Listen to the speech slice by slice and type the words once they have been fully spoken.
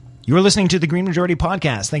You're listening to the Green Majority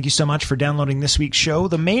Podcast. Thank you so much for downloading this week's show.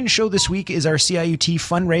 The main show this week is our CIUT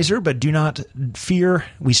fundraiser, but do not fear.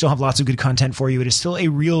 We still have lots of good content for you. It is still a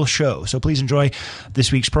real show, so please enjoy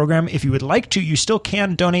this week's program. If you would like to, you still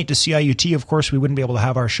can donate to CIUT. Of course, we wouldn't be able to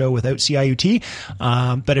have our show without CIUT,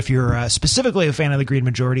 but if you're specifically a fan of the Green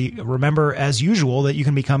Majority, remember, as usual, that you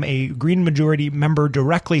can become a Green Majority member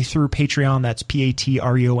directly through Patreon. That's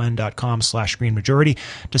patreon.com/Green Majority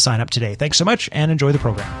to sign up today. Thanks so much, and enjoy the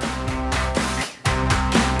program.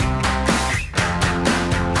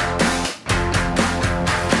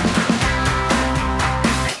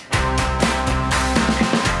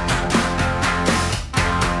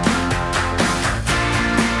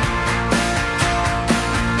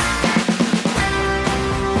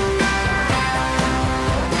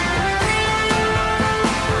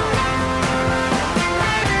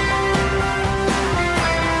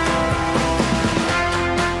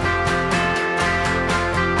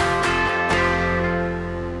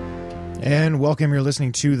 Welcome. You're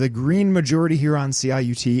listening to the Green Majority here on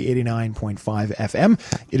CIUT 89.5 FM.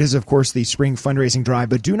 It is, of course, the spring fundraising drive,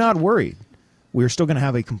 but do not worry. We're still going to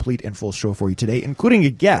have a complete and full show for you today, including a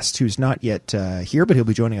guest who's not yet here, but he'll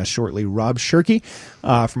be joining us shortly, Rob Shirky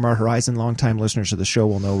from Our Horizon. Longtime listeners of the show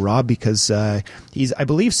will know Rob because he's, I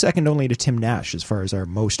believe, second only to Tim Nash as far as our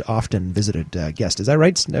most often visited guest. Is that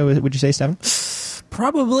right? Would you say, Stephen?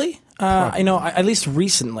 Probably. At least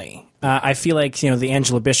recently. I feel like, the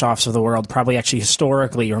Angela Bischoffs of the world probably actually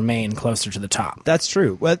historically remain closer to the top. That's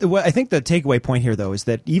true. Well, I think the takeaway point here, though, is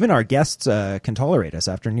that even our guests can tolerate us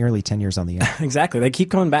after nearly 10 years on the air. Exactly. They keep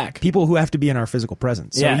coming back. People who have to be in our physical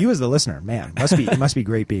presence. So you as the listener, man, it must be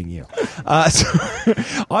great being you. So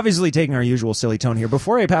obviously taking our usual silly tone here.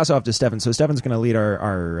 Before I pass off to Stefan, so Stefan's going to lead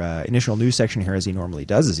our initial news section here as he normally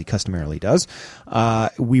does, as he customarily does.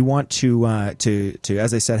 We want to,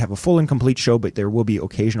 as I said, have a full and complete show, but there will be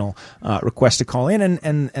occasional request to call in,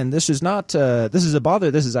 and this is not this is a bother.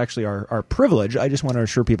 This is actually our privilege. I just want to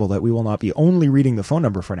assure people that we will not be only reading the phone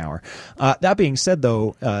number for an hour. That being said,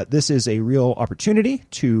 though, this is a real opportunity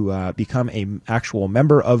to become an actual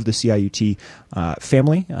member of the CIUT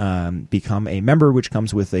family, become a member, which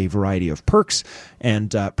comes with a variety of perks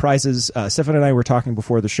and prizes. Stefan and I were talking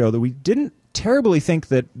before the show that we didn't terribly think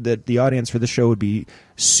that the audience for this show would be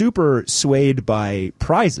super swayed by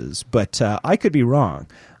prizes, but I could be wrong.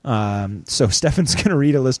 So Stefan's going to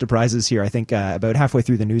read a list of prizes here, I think about halfway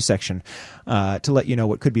through the news section, to let you know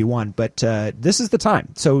what could be won. But this is the time.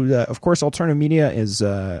 So, of course, alternative media is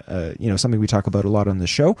something we talk about a lot on the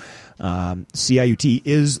show. CIUT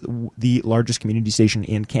is the largest community station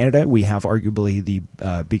in Canada. We have arguably the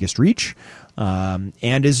biggest reach.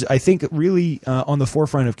 And is, I think, really on the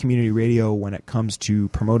forefront of community radio when it comes to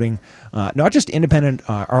promoting not just independent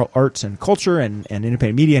arts and culture and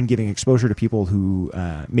independent media and giving exposure to people who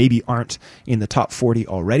maybe aren't in the top 40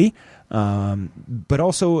 already, but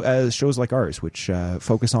also as shows like ours, which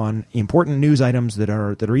focus on important news items that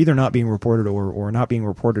are either not being reported or not being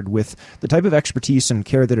reported with the type of expertise and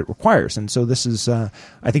care that it requires. And so this is, I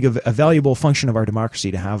think, a valuable function of our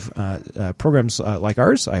democracy to have programs like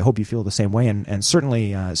ours. I hope you feel the same way, and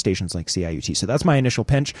certainly stations like CIUT. So that's my initial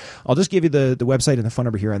pitch. I'll just give you the website and the phone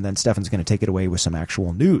number here, and then Stefan's going to take it away with some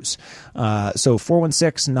actual news. So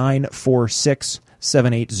 416-946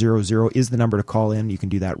 7800 is the number to call in. You can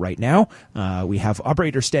do that right now. We have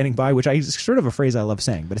operators standing by, which is sort of a phrase I love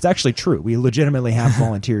saying, but it's actually true. We legitimately have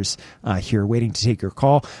volunteers here waiting to take your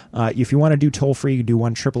call. If you want to do toll free, you can do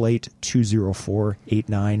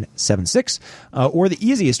 1-888-204-8976. Or the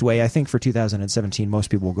easiest way, I think, for 2017,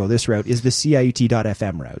 most people will go this route, is the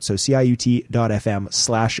CIUT.FM route. So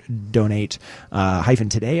CIUT.FM/donate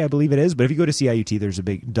 -today, I believe it is. But if you go to CIUT, there's a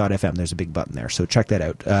big .FM, there's a big button there. So check that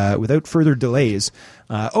out. Without further delays,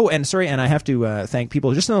 and I have to thank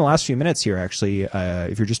people just in the last few minutes here, actually,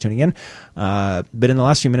 if you're just tuning in. But in the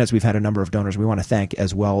last few minutes, we've had a number of donors we want to thank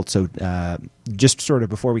as well. So just sort of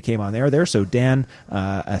before we came on there. So Dan,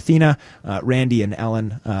 Athena, Randy, and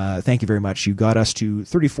Ellen, thank you very much. You got us to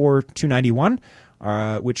 34,291.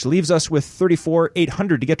 Which leaves us with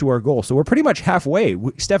 34,800 to get to our goal. So we're pretty much halfway.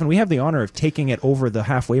 Stefan, we have the honor of taking it over the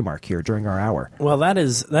halfway mark here during our hour. Well, that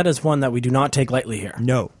is one that we do not take lightly here.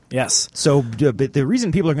 No. Yes. So but the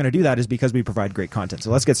reason people are going to do that is because we provide great content.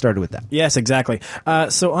 So let's get started with that. Yes, exactly.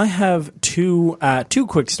 So I have two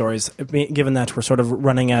quick stories, given that we're sort of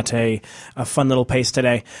running at a fun little pace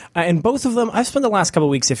today. And both of them, I've spent the last couple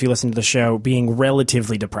of weeks, if you listen to the show, being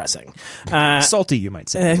relatively depressing. Salty, you might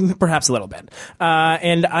say. Perhaps a little bit.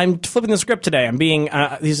 And I'm flipping the script today. I'm being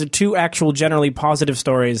these are two actual generally positive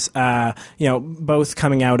stories, both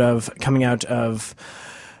coming out of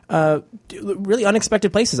really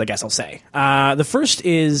unexpected places, I guess I'll say. The first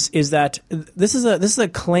is that this is a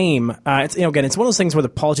claim. It's, again, it's one of those things where the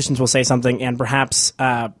politicians will say something and perhaps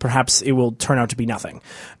it will turn out to be nothing.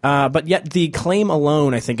 But yet the claim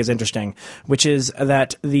alone, I think, is interesting, which is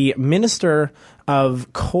that the Minister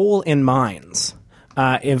of Coal and Mines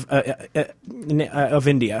of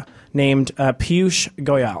India, named Piyush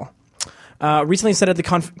Goyal, recently said at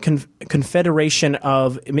the Confederation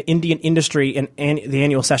of Indian Industry in the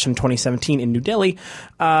annual session 2017 in New Delhi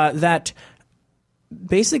that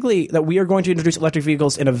basically that we are going to introduce electric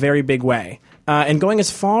vehicles in a very big way, and going as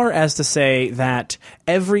far as to say that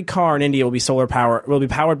every car in India will be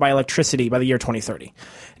powered by electricity by the year 2030.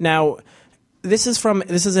 Now, this is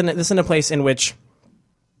in a place in which,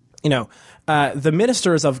 the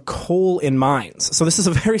ministers of coal and mines. So this is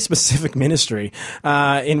a very specific ministry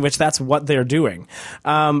in which that's what they're doing.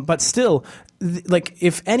 But still,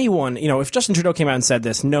 if anyone, if Justin Trudeau came out and said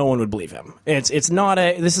this, no one would believe him. This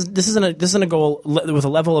isn't a goal with a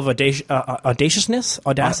level of audacity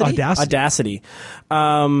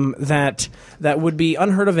that would be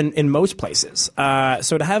unheard of in most places.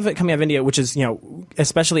 So to have it coming out of India, which is,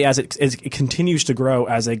 especially as it continues to grow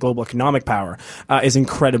as a global economic power, is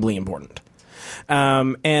incredibly important.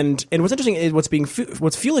 And what's interesting is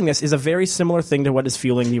what's fueling this is a very similar thing to what is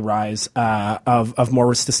fueling the rise of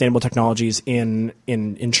more sustainable technologies in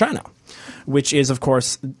China, which is, of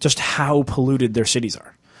course, just how polluted their cities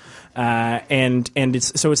are. And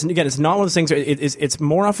it's not one of those things. It's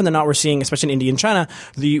more often than not we're seeing, especially in India and China,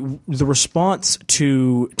 the response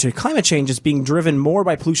to climate change is being driven more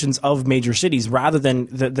by pollutions of major cities rather than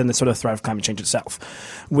the sort of threat of climate change itself,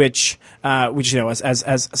 which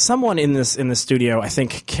as someone in this studio, I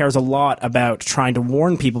think cares a lot about trying to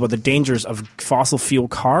warn people about the dangers of fossil fuel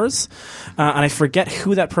cars, and I forget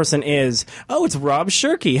who that person is. Oh, it's Rob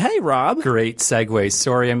Shirky. Hey, Rob. Great segue.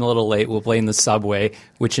 Sorry, I'm a little late. We'll blame the subway,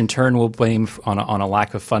 which in turn will blame on a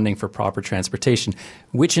lack of funding for proper transportation,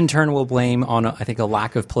 which in turn will blame on, I think, a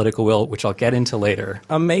lack of political will, which I'll get into later.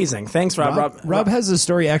 Amazing. Thanks, Rob. Rob has a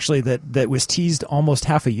story, actually, that was teased almost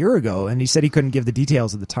half a year ago, and he said he couldn't give the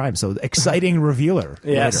details at the time. So exciting revealer.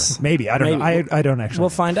 Yes. Later. Maybe. I don't know. I don't actually. We'll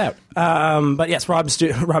find out. But yes, Rob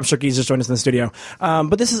Shirky's just joined us in the studio.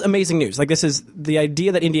 But this is amazing news. This is the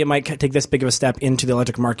idea that India might take this big of a step into the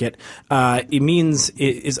electric market.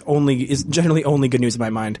 Is generally only good news in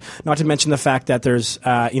my mind. Not to mention the fact that there's,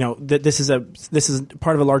 that this is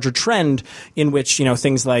part of a larger trend in which,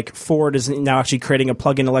 things like Ford is now actually creating a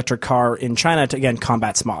plug-in electric car in China to, again,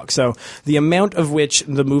 combat smog. So the amount of which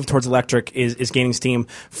the move towards electric is gaining steam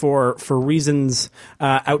for reasons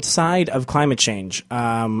outside of climate change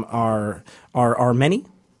are many,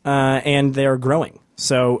 and they're growing.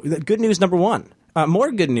 So good news number one.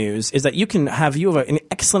 More good news is that you have an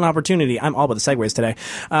excellent opportunity. I'm all about the segues today.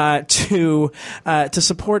 To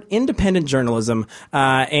support independent journalism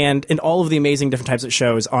and all of the amazing different types of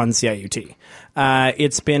shows on CIUT.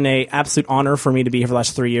 It's been an absolute honor for me to be here for the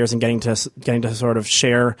last 3 years and getting to sort of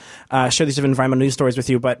share these different environmental news stories with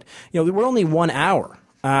you. But we're only 1 hour.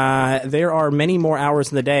 There are many more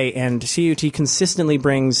hours in the day, and CIUT consistently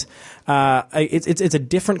brings it's a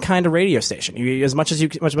different kind of radio station. As much as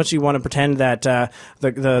you want to pretend that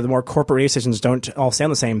the more corporate radio stations don't all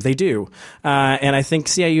sound the same, they do. And I think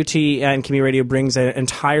CIUT and community radio brings an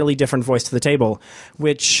entirely different voice to the table,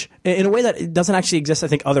 which in a way that it doesn't actually exist, I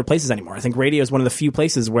think, other places anymore. I think radio is one of the few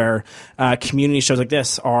places where community shows like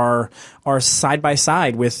this are side by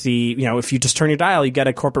side with the, if you just turn your dial, you get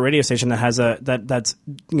a corporate radio station that has that's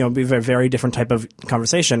be a very, very different type of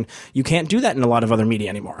conversation. You can't do that in a lot of other media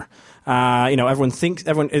anymore. Everyone says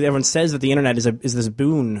that the internet is this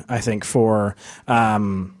boon, I think, for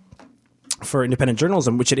independent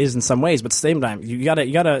journalism, which it is in some ways, but at the same time, you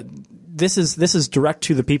gotta. This is direct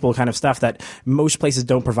to the people kind of stuff that most places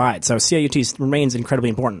don't provide. So CIUT remains incredibly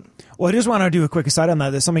important. Well, I just want to do a quick aside on that.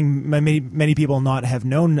 There's something many people not have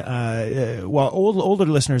known. Older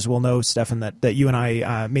listeners will know, Stefan, that you and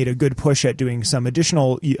I made a good push at doing some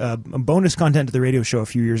additional bonus content to the radio show a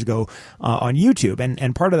few years ago on YouTube,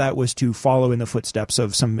 and part of that was to follow in the footsteps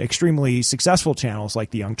of some extremely successful channels like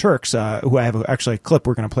the Young Turks, who I have actually a clip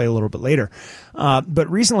we're going to play a little bit later.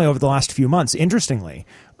 But recently, over the last few months, interestingly,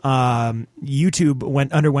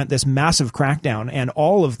 YouTube underwent this massive crackdown, and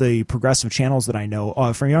all of the progressive channels that I know,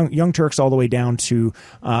 from Young Turks all the way down to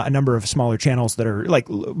a number of smaller channels that are, like,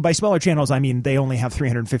 by smaller channels I mean they only have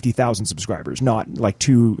 350,000 subscribers, not like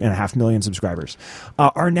 2.5 million subscribers,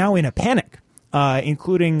 are now in a panic.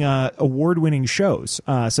 Including award-winning shows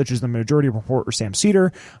such as the Majority Report or Sam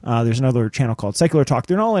Cedar. There's another channel called Secular Talk.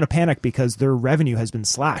 They're all in a panic because their revenue has been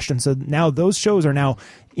slashed, and so now those shows are now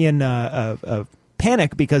in a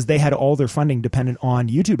panic because they had all their funding dependent on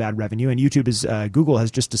YouTube ad revenue, and Google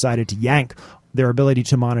has just decided to yank their ability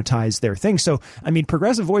to monetize their thing. So, I mean,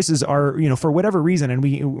 progressive voices are, for whatever reason, and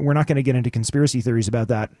we're not going to get into conspiracy theories about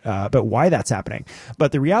that, about why that's happening.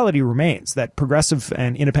 But the reality remains that progressive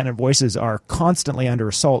and independent voices are constantly under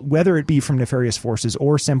assault, whether it be from nefarious forces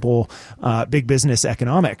or simple big business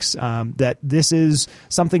economics. That this is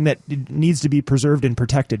something that needs to be preserved and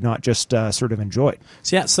protected, not just sort of enjoyed.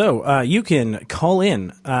 So you can call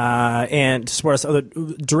in and support us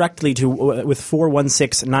directly with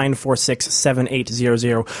 416-946-7800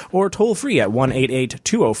 or toll free at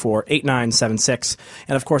 1-888-204-8976.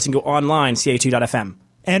 And of course, you can go online, ca2.fm.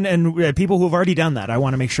 And people who have already done that, I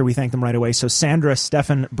want to make sure we thank them right away. So Sandra,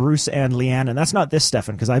 Stefan, Bruce, and Leanne, and that's not this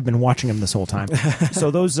Stefan because I've been watching him this whole time.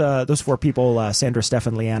 So those 4 people, Sandra,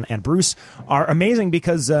 Stefan, Leanne, and Bruce, are amazing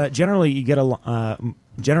because generally you get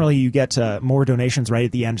more donations right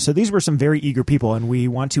at the end. So these were some very eager people, and we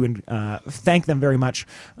want to thank them very much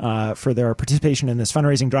for their participation in this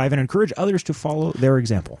fundraising drive and encourage others to follow their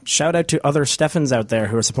example. Shout out to other Stefans out there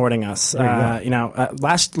who are supporting us. Our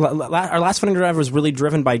last funding drive was really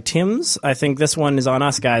driven by Tim's. I think this one is on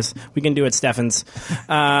us, guys. We can do it, Stefans.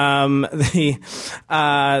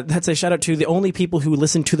 That's a shout out to the only people who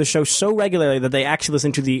listen to the show so regularly that they actually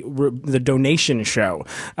listen to the donation show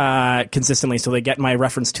consistently, so they get my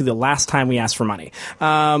reference to the last time we asked for money.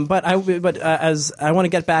 As I want to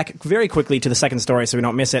get back very quickly to the second story so we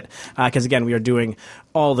don't miss it, because again, we are doing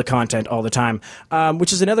all the content all the time,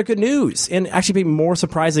 which is another good news, and actually be more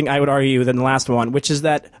surprising, I would argue, than the last one, which is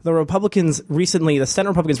that the Senate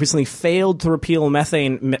Republicans recently failed to repeal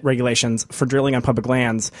methane regulations for drilling on public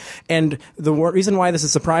lands. And the reason why this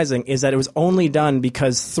is surprising is that it was only done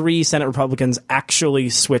because 3 Senate Republicans actually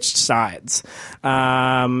switched sides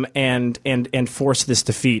and forced this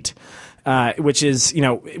defeat. Which is,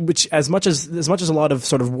 which as much as a lot of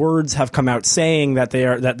sort of words have come out saying that they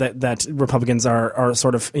are that Republicans are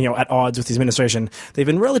sort of at odds with the administration, they've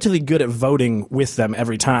been relatively good at voting with them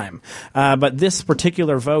every time. But this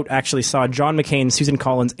particular vote actually saw John McCain, Susan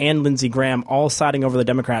Collins, and Lindsey Graham all siding over the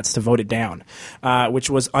Democrats to vote it down,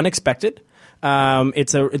 which was unexpected.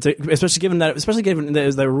 Especially given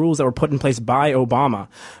the rules that were put in place by Obama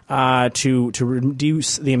to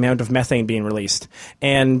reduce the amount of methane being released,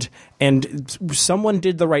 and someone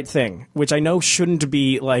did the right thing, which I know shouldn't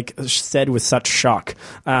be said with such shock,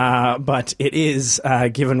 but it is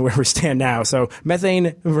given where we stand now. So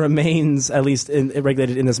methane remains at least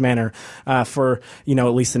regulated in this manner for at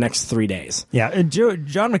least the next 3 days. Yeah,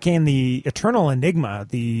 John McCain, the eternal enigma,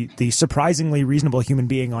 the surprisingly reasonable human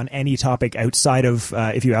being on any topic outside of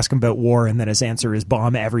if you ask him about war, and then his answer is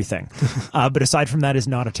bomb everything. But aside from that, is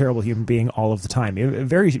not a terrible human being all of the time. A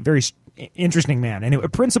very, very interesting man,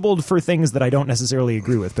 and principled for things that I don't necessarily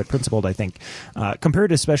agree with, but principled, I think,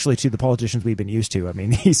 compared especially to the politicians we've been used to. I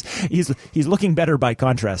mean, he's looking better by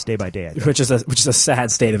contrast day by day, which is a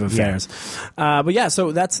sad state of affairs. Yeah.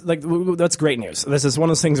 So that's great news. This is one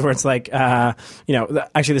of those things where it's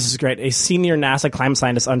actually this is great. A senior NASA climate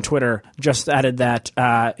scientist on Twitter just added that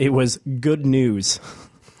it was good news.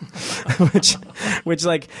 which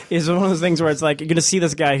is one of those things where it's you're going to see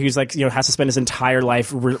this guy who's has to spend his entire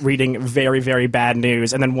life reading very, very bad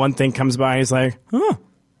news, and then one thing comes by and he's like, oh,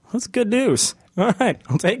 that's good news. All right,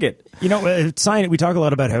 I'll take it. We talk a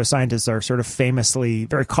lot about how scientists are sort of famously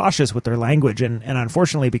very cautious with their language, and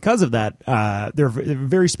unfortunately, because of that, they're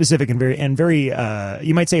very specific and very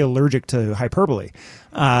you might say allergic to hyperbole.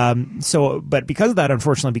 But because of that,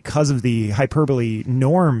 unfortunately, because of the hyperbole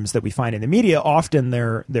norms that we find in the media, often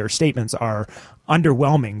their statements are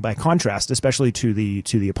underwhelming by contrast, especially to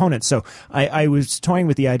the opponents. So I was toying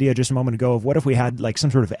with the idea just a moment ago of what if we had some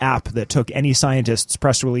sort of app that took any scientist's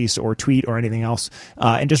press release or tweet or anything else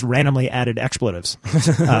and just randomly added expletives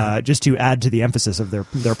just to add to the emphasis of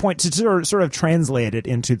their point, to sort of translate it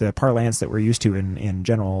into the parlance that we're used to in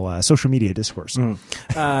general social media discourse. And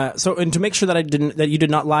to make sure that you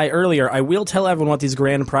did not lie earlier, I will tell everyone what these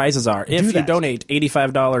grand prizes are. If you donate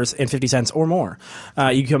 $85.50 or more,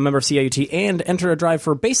 you become a member of CIUT and enter a drive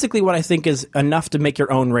for basically what I think is enough to make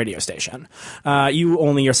your own radio station. You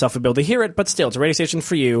only yourself will be able to hear it, but still, it's a radio station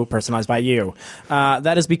for you, personalized by you.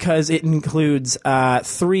 That is because it includes 3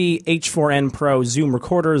 H4n Pro Zoom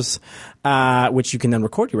recorders, which you can then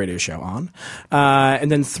record your radio show on,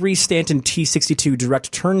 and then 3 Stanton T62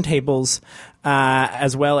 direct turntables,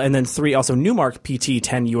 as well, and then 3 also Newmark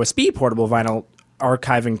PT10 USB portable vinyl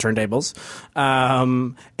archiving turntables,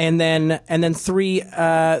 and then 3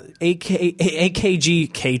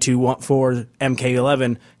 AKG K214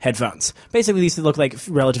 MK11 headphones. Basically, these look like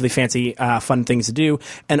relatively fancy, fun things to do,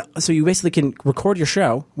 and so you basically can record your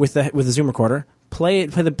show with the Zoom recorder, play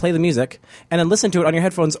the music, and then listen to it on your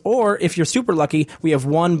headphones. Or if you're super lucky, we have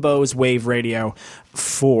one Bose Wave Radio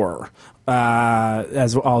 4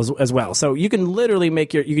 as well. So you can literally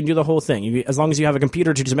you can do the whole thing. As long as you have a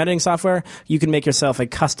computer to do some editing software, you can make yourself a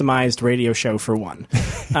customized radio show for one.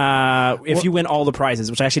 If you win all the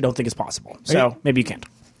prizes, which I actually don't think is possible. So maybe you can't.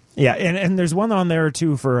 Yeah, and there's one on there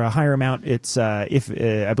too for a higher amount. It's if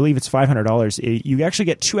I believe it's $500. You actually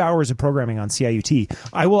get 2 hours of programming on CIUT.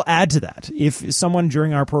 I will add to that if someone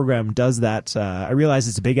during our program does that. I realize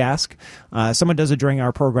it's a big ask. Someone does it during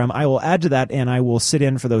our program. I will add to that, and I will sit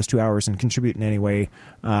in for those 2 hours and contribute in any way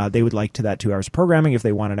they would like to that 2 hours of programming. If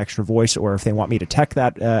they want an extra voice, or if they want me to tech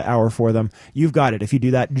that hour for them, you've got it. If you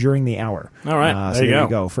do that during the hour, all right. There you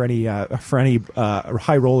go. For any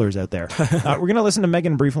high rollers out there, we're going to listen to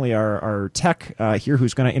Megan briefly. Our tech here,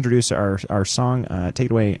 who's going to introduce our song. Take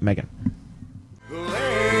it away, Megan.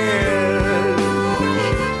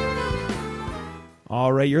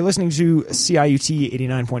 All right, you're listening to CIUT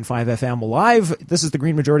 89.5 FM live. This is the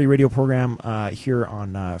Green Majority Radio program here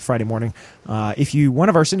on Friday morning. If one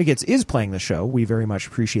of our syndicates is playing the show, we very much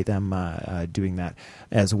appreciate them doing that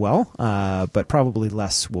as well, but probably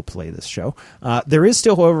less will play this show. There is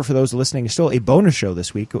still, however, for those listening, still a bonus show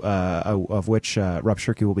this week, of which Rob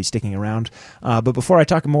Shirky will be sticking around. But before I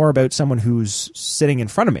talk more about someone who's sitting in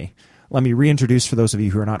front of me, let me reintroduce, for those of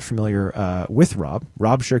you who are not familiar with Rob.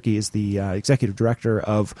 Rob Shirky is the executive director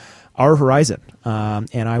of Our Horizon,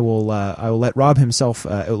 and I will let Rob himself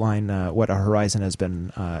outline what Our Horizon has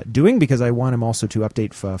been doing, because I want him also to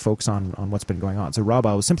update folks on what's been going on. So, Rob,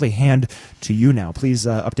 I will simply hand to you now. Please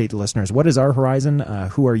update the listeners. What is Our Horizon?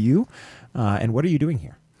 Who are you? And what are you doing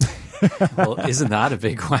here? Well, isn't that a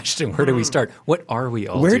big question? Where do we start? What are we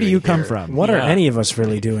all Where doing do you come here? from? What are any of us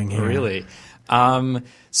really doing here? Really?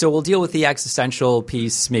 So we'll deal with the existential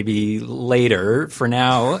piece maybe later. For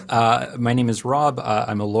now, my name is Rob.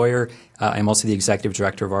 I'm a lawyer. I'm also the executive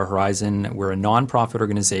director of Our Horizon. We're a nonprofit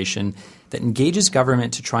organization that engages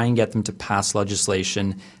government to try and get them to pass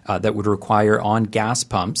legislation that would require on gas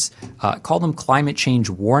pumps, call them climate change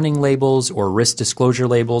warning labels or risk disclosure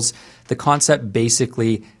labels. The concept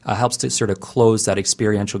basically helps to sort of close that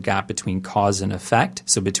experiential gap between cause and effect,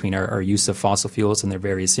 so between our use of fossil fuels and their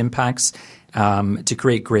various impacts, to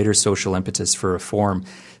create greater social impetus for reform.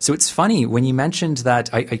 So it's funny, when you mentioned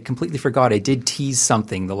that, I completely forgot. I did tease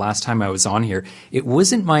something the last time I was on here. It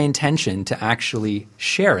wasn't my intention to actually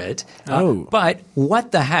share it. But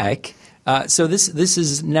what the heck? So this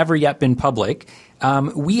has never yet been public. I'm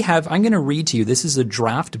going to read to you. This is a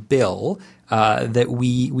draft bill that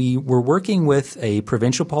we were working with a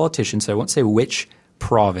provincial politician, so I won't say which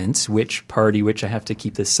province, which party, which I have to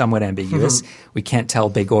keep this somewhat ambiguous. We can't tell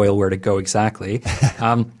Big Oil where to go exactly.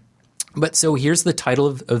 But so here's the title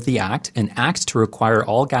of the act: an act to require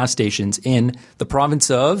all gas stations in the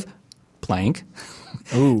province of blank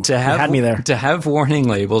Ooh, to have, you had me there. To have warning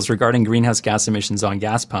labels regarding greenhouse gas emissions on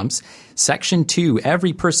gas pumps. Section 2,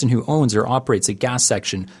 every person who owns or operates a gas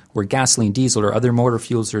section where gasoline, diesel, or other motor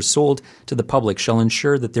fuels are sold to the public shall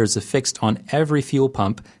ensure that there's affixed on every fuel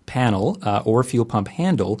pump panel or fuel pump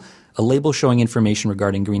handle a label showing information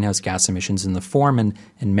regarding greenhouse gas emissions in the form and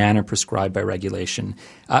manner prescribed by regulation.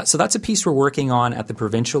 So that's a piece we're working on at the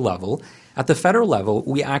provincial level. At the federal level,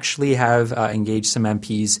 we actually have engaged some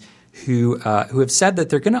MPs who have said that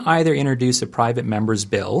they're going to either introduce a private member's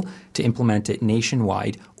bill to implement it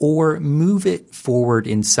nationwide or move it forward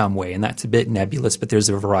in some way. And that's a bit nebulous, but there's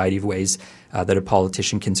a variety of ways that a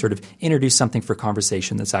politician can sort of introduce something for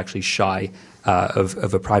conversation that's actually shy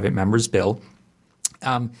of a private member's bill.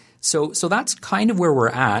 So that's kind of where we're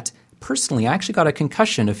at. Personally, I actually got a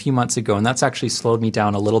concussion a few months ago, and that's actually slowed me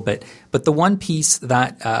down a little bit. But the one piece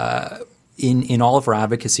that in all of our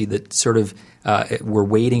advocacy that sort of we're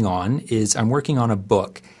waiting on is I'm working on a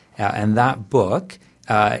book, and that book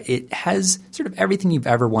it has sort of everything you've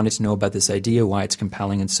ever wanted to know about this idea, why it's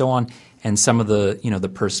compelling, and so on, and some of the the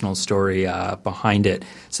personal story behind it.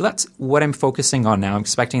 So that's what I'm focusing on now. I'm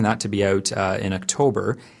expecting that to be out in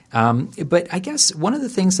October. But I guess one of the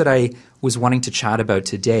things that I was wanting to chat about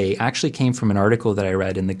today actually came from an article that I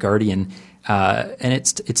read in The Guardian, and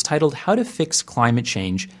it's titled "How to Fix Climate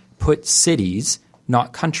Change: Put Cities,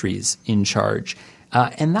 Not Countries, in Charge."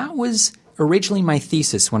 And that was originally my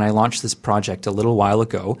thesis when I launched this project a little while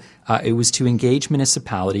ago. It was to engage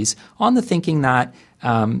municipalities on the thinking that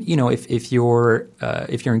if you're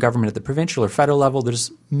in government at the provincial or federal level,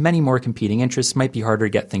 there's many more competing interests. Might be harder to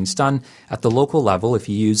get things done at the local level if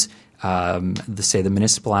you use the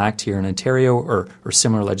Municipal Act here in Ontario or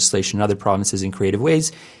similar legislation in other provinces in creative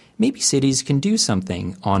ways. maybe cities can do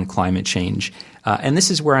something on climate change. And this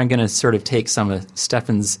is where I'm going to sort of take some of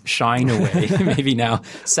Stefan's shine away, maybe now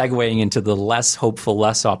segueing into the less hopeful,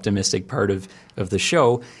 less optimistic part of the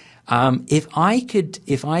show. If I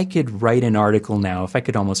could write an article now, if I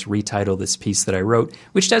could almost retitle this piece that I wrote,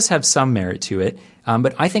 which does have some merit to it,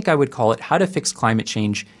 but I think I would call it How to Fix Climate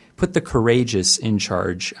Change, Put the Courageous in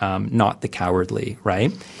Charge, not the Cowardly,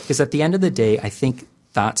 right? Because at the end of the day, I think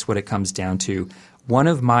that's what it comes down to. One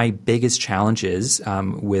of my biggest challenges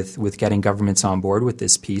with getting governments on board with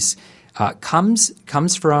this piece comes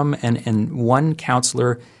from and one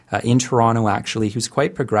councillor in Toronto, actually, who's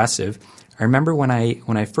quite progressive. I remember when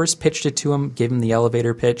I first pitched it to him, gave him the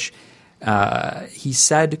elevator pitch, he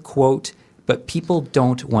said, quote, "But people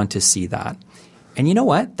don't want to see that." And you know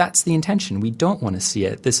what? That's the intention. We don't want to see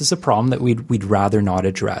it. This is a problem that we'd rather not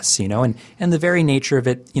address, you know, and the very nature of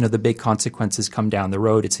it, you know, the big consequences come down the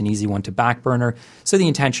road. It's an easy one to back burner. So the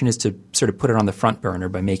intention is to sort of put it on the front burner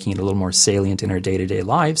by making it a little more salient in our day-to-day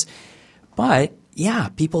lives. But yeah,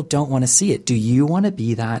 people don't want to see it. Do you want to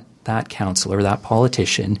be that councillor, that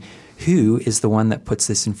politician who is the one that puts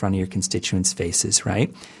this in front of your constituents' faces,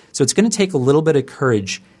 right? So it's going to take a little bit of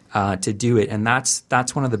courage to do it, and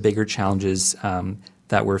that's one of the bigger challenges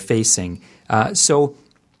that we're facing. So,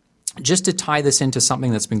 just to tie this into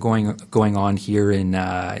something that's been going on here in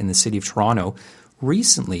the city of Toronto,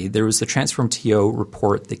 recently there was the Transform TO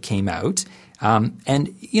report that came out,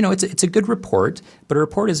 and you know it's a good report, but a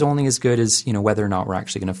report is only as good as whether or not we're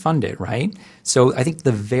actually going to fund it, right? So I think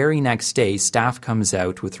the very next day, staff comes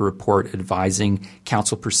out with a report advising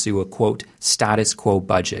council pursue a quote status quo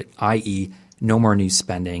budget, i.e. no more new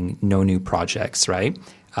spending, no new projects, right?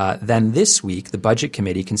 Then this week, the Budget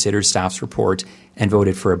Committee considered staff's report and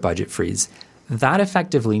voted for a budget freeze. That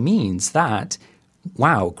effectively means that,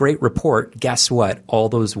 wow, great report. Guess what? All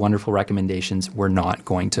those wonderful recommendations we're not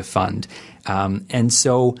going to fund. And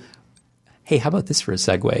so, hey, how about this for a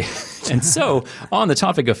segue? And so, on the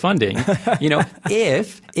topic of funding,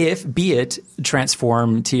 if be it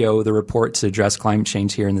Transform TO, the report to address climate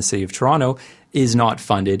change here in the city of Toronto, is not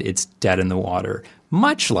funded, it's dead in the water.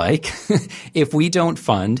 Much like if we don't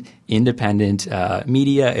fund independent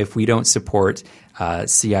media, if we don't support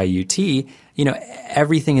CIUT,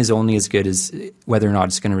 everything is only as good as whether or not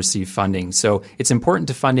it's going to receive funding. So it's important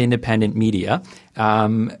to fund independent media.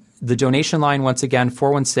 The donation line, once again,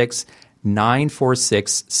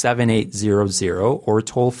 416-946-7800 or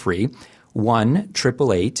toll free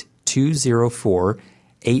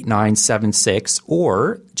 1-888-204-8976,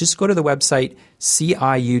 or just go to the website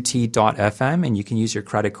ciut.fm and you can use your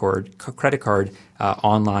credit card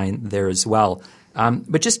online there as well.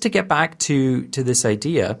 But just to get back to this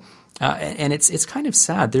idea, and it's kind of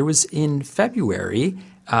sad. There was in February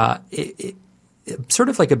sort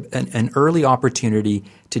of like an early opportunity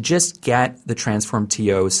to just get the Transform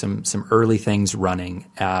TO some early things running,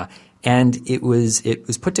 and it was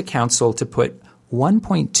put to council to put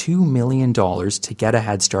 $1.2 million to get a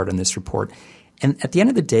head start on this report. And at the end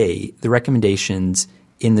of the day, the recommendations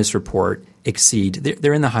in this report exceed,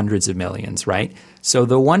 they're in the hundreds of millions, right? So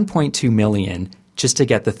the 1.2 million just to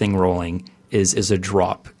get the thing rolling is a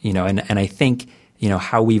drop, and I think,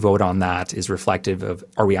 how we vote on that is reflective of,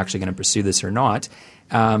 are we actually going to pursue this or not?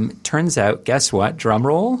 Turns out, guess what? Drum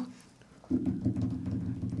roll.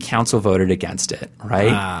 Council voted against it,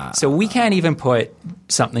 right? So we can't even put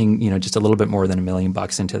something, just a little bit more than $1 million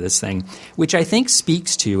into this thing, which I think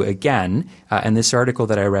speaks to, again, and this article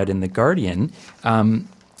that I read in The Guardian,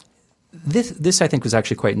 this I think was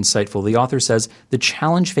actually quite insightful. The author says, the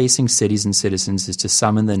challenge facing cities and citizens is to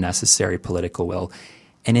summon the necessary political will.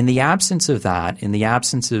 And in the absence of that, in the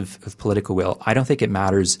absence of political will, I don't think it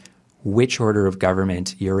matters which order of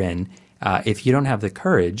government you're in. If you don't have the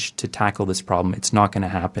courage to tackle this problem, it's not going to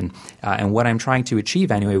happen. And what I'm trying to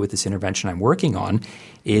achieve anyway with this intervention I'm working on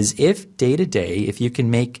is if day to day, if you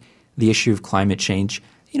can make the issue of climate change,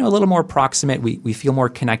 a little more proximate, we feel more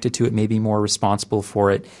connected to it, maybe more responsible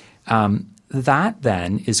for it, that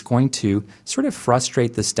then is going to sort of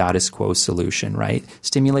frustrate the status quo solution, right?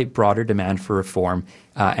 Stimulate broader demand for reform.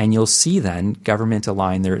 And you'll see then government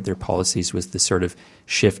align their policies with the sort of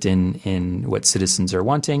shift in what citizens are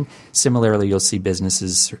wanting. Similarly, you'll see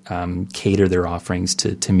businesses cater their offerings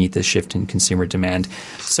to meet the shift in consumer demand.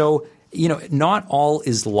 So, not all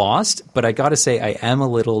is lost, but I got to say I am a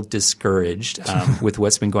little discouraged with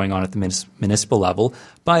what's been going on at the municipal level.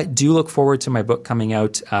 But do look forward to my book coming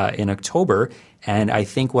out in October. And I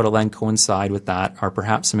think what will then coincide with that are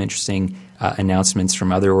perhaps some interesting announcements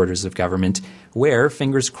from other orders of government where,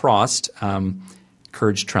 fingers crossed,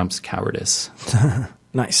 courage trumps cowardice.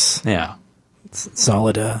 Nice. Yeah.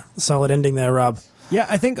 Solid ending there, Rob. Yeah,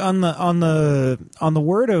 I think on the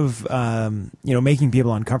word of making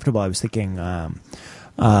people uncomfortable, I was thinking where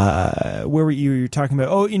were you were talking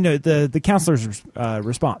about? Oh, the counselor's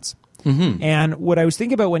response. Mm-hmm. And what I was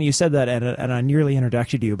thinking about when you said that, and I nearly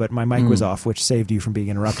interjected you, but my mic was off, which saved you from being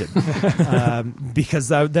interrupted. Because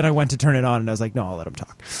then I went to turn it on, and I was like, no, I'll let him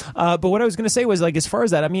talk. But what I was going to say was, like, as far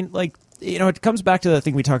as that, I mean, like, it comes back to the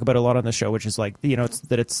thing we talk about a lot on the show, which is like,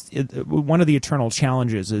 one of the eternal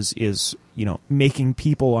challenges is making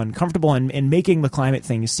people uncomfortable and making the climate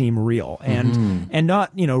thing seem real, and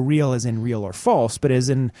not real as in real or false, but as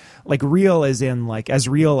in like real as in like as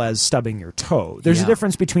real as stubbing your toe. There's a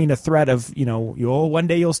difference between a threat of one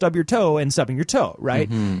day you'll stub your toe and stubbing your toe, right?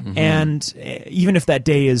 And even if that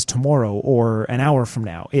day is tomorrow or an hour from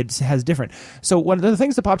now, it has different. So one of the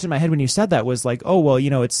things that popped in my head when you said that was like, oh well,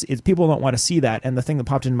 it's people don't want to see that, and the thing that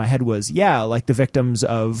popped in my head was like the victims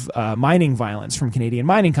of mining violence from Canadian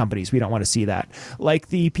mining companies. We don't want to see that. Like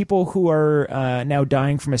the people who are now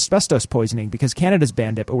dying from asbestos poisoning because Canada's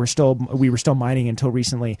banned it, but we were still mining until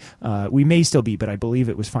recently. We may still be, but I believe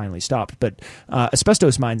it was finally stopped. But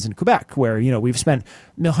asbestos mines in Quebec, where we've spent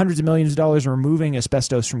hundreds of millions of dollars removing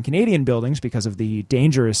asbestos from Canadian buildings because of the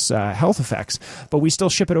dangerous health effects, but we still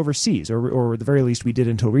ship it overseas, or at the very least we did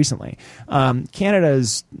until recently.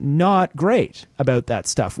 Canada's not great about that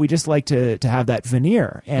stuff. We just like to have that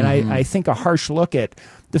veneer, and I think a harsh look at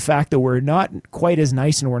the fact that we're not quite as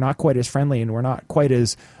nice and we're not quite as friendly and we're not quite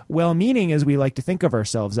as well-meaning as we like to think of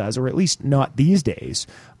ourselves as, or at least not these days,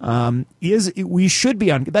 we should be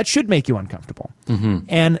that should make you uncomfortable.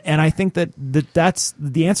 And I think that's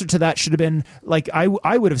the answer to that should have been like,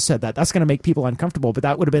 I would have said that's going to make people uncomfortable, but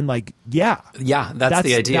that would have been like, that's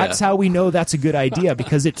the idea. That's how we know that's a good idea,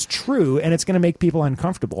 because it's true and it's going to make people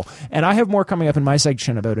uncomfortable. And I have more coming up in my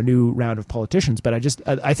section about a new round of politicians, but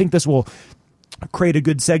I think this will create a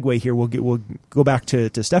good segue here. We'll go back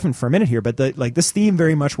to Stefan for a minute here, but this theme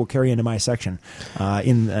very much will carry into my section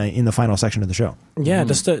in the final section of the show. Yeah,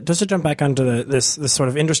 just to jump back onto this sort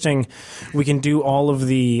of interesting. We can do all of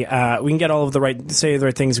the we can get all of the right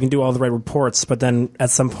things. We can do all the right reports, but then at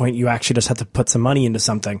some point you actually just have to put some money into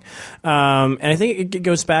something. And I think it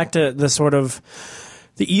goes back to the sort of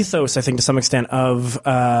the ethos, I think, to some extent of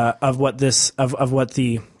what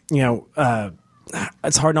the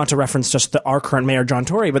it's hard not to reference just our current mayor, John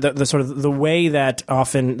Tory, but the sort of the way that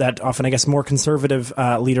often I guess more conservative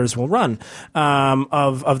leaders will run,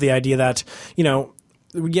 of the idea that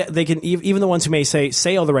they can, even the ones who may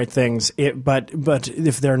say all the right things, but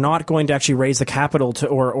if they're not going to actually raise the capital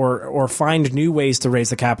or find new ways to raise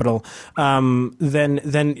the capital,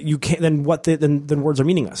 then you can't. Then words are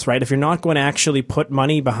meaningless, right? If you're not going to actually put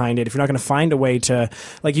money behind it, if you're not going to find a way to,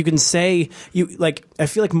 like, you can say I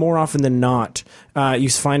feel like more often than not, you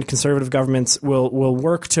find conservative governments will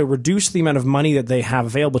work to reduce the amount of money that they have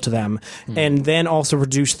available to them, and then also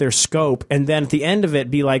reduce their scope, and then at the end of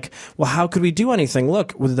it be like, well, how could we do anything? Look,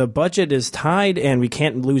 the budget is tied and we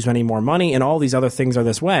can't lose any more money, and all these other things are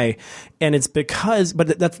this way. And it's because,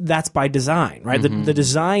 but that's by design, right? The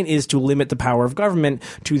design is to limit the power of government,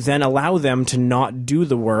 to then allow them to not do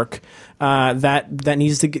the work that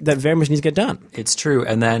very much needs to get done. It's true.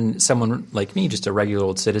 And then someone like me, just a regular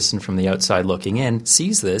old citizen from the outside looking in,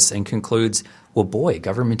 sees this and concludes, well, boy,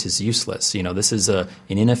 government is useless. This is an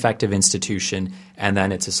ineffective institution, and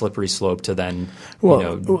then it's a slippery slope to then.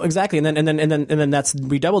 Well, exactly, and then that's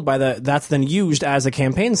redoubled by that's then used as a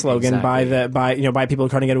campaign slogan by people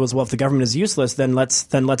trying to get it was, well, if the government is useless, then let's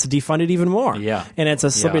defund it even more. Yeah, and it's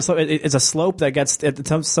a slippery slope. It's a slope that gets,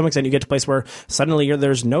 to some extent, you get to a place where suddenly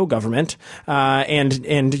there's no government,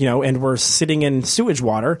 and we're sitting in sewage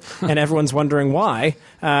water, and everyone's wondering why.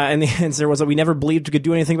 And the answer was that we never believed we could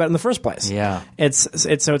do anything about it in the first place. Yeah.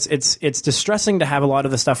 It's distressing to have a lot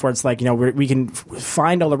of the stuff where it's like, we can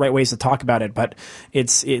find all the right ways to talk about it, but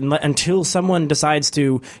until someone decides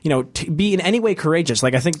to be in any way courageous.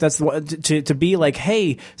 Like, I think that's to be like,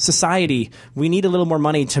 hey, society, we need a little more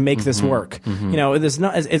money to make this work. There's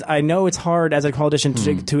not. I know it's hard as a politician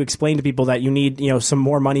to explain to people that you need some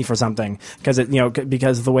more money for something because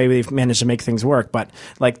of the way we've managed to make things work. But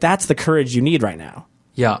like, that's the courage you need right now.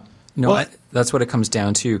 Yeah. No, that's what it comes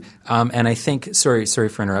down to. And I think, sorry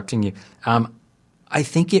for interrupting you. I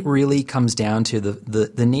think it really comes down to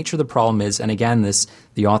the nature of the problem is, and again,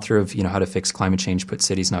 the author of How to Fix Climate Change, Put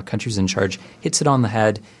Cities Not Countries in Charge, hits it on the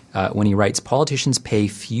head when he writes, politicians pay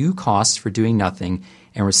few costs for doing nothing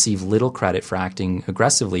and receive little credit for acting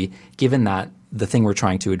aggressively, given that the thing we're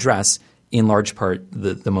trying to address, in large part,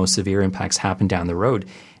 the most severe impacts happen down the road.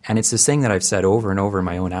 And it's this thing that I've said over and over in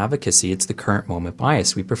my own advocacy. It's the current moment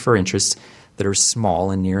bias. We prefer interests that are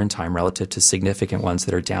small and near in time relative to significant ones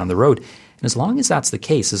that are down the road. And as long as that's the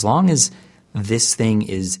case, as long as this thing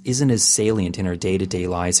isn't as salient in our day-to-day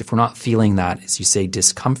lives, if we're not feeling that, as you say,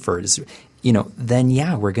 discomfort,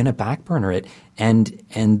 then we're going to backburner it.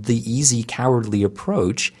 And the easy, cowardly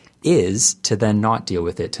approach is to then not deal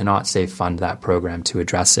with it, to not say fund that program to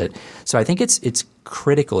address it. So I think it's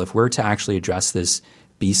critical if we're to actually address this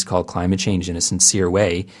beast called climate change in a sincere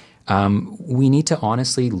way. We need to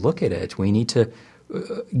honestly look at it. We need to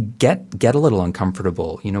get a little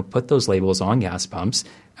uncomfortable. Put those labels on gas pumps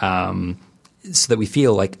so that we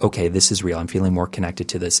feel like, okay, this is real. I'm feeling more connected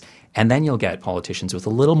to this. And then you'll get politicians with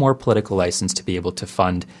a little more political license to be able to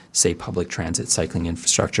fund, say, public transit, cycling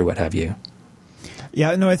infrastructure, what have you.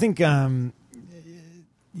 Yeah, no, I think as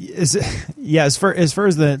far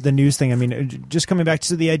as the news thing, I mean, just coming back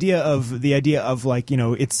to the idea of like,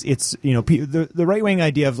 the right wing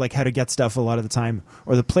idea of like how to get stuff a lot of the time,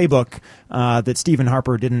 or the playbook that Stephen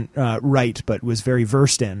Harper didn't write but was very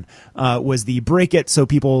versed in, was the break it so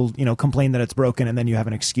people complain that it's broken and then you have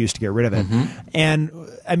an excuse to get rid of it. Mm-hmm. And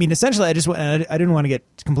I mean, essentially, I didn't want to get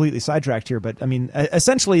completely sidetracked here, but I mean,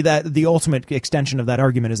 essentially that the ultimate extension of that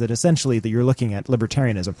argument is that essentially that you're looking at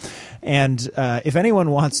libertarianism, and if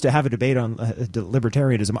anyone wants to have a debate on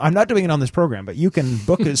libertarianism, I'm not doing it on this program, but you can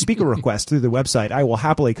book a speaker request through the website. I will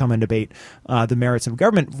happily come and debate the merits of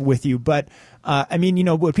government with you. But I mean,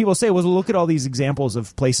 what people say was, well, look at all these examples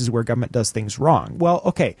of places where government does things wrong. Well,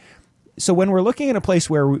 okay. So when we're looking at a place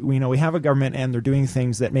where we have a government and they're doing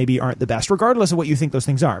things that maybe aren't the best, regardless of what you think those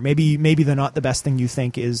things are, maybe they're not the best thing you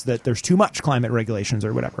think is that there's too much climate regulations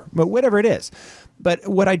or whatever, but whatever it is. But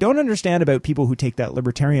what I don't understand about people who take that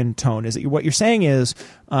libertarian tone is that what you're saying is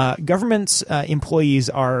government's employees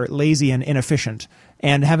are lazy and inefficient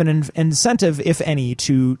and have an incentive, if any,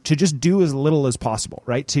 to just do as little as possible,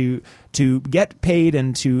 right? To get paid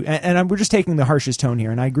and we're just taking the harshest tone here,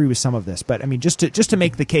 and I agree with some of this, but I mean, just to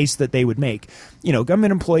make the case that they would make,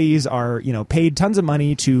 government employees are, paid tons of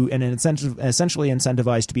money and essentially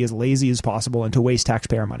incentivized to be as lazy as possible and to waste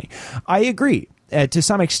taxpayer money. I agree. To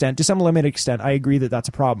some limited extent, I agree that that's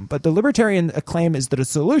a problem. But the libertarian claim is that a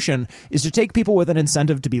solution is to take people with an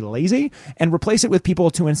incentive to be lazy and replace it with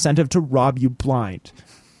people to incentive to rob you blind.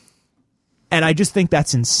 And I just think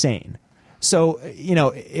that's insane. So,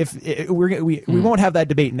 if we won't have that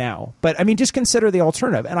debate now, but I mean, just consider the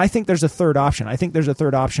alternative. And I think there's a third option. I think there's a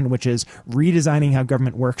third option, which is redesigning how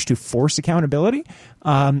government works to force accountability,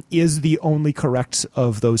 is the only correct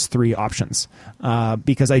of those three options.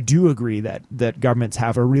 Because I do agree that governments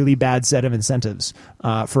have a really bad set of incentives,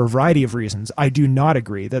 for a variety of reasons. I do not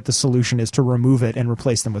agree that the solution is to remove it and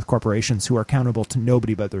replace them with corporations who are accountable to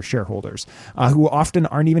nobody but their shareholders, who often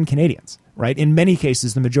aren't even Canadians. Right? In many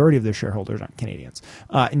cases, the majority of their shareholders aren't Canadians,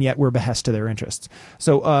 and yet we're behest to their interests.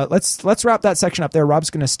 So let's wrap that section up there. Rob's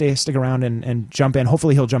going to stick around and jump in.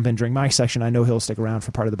 Hopefully, he'll jump in during my section. I know he'll stick around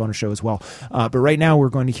for part of the bonus show as well. But right now, we're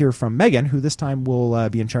going to hear from Megan, who this time will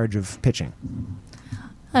be in charge of pitching.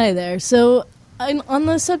 Hi there. So on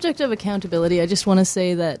the subject of accountability, I just want to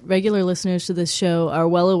say that regular listeners to this show are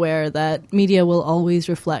well aware that media will always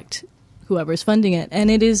reflect whoever's funding it. And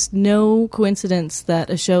it is no coincidence that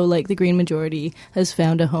a show like The Green Majority has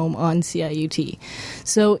found a home on CIUT.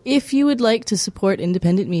 So if you would like to support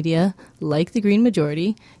independent media like The Green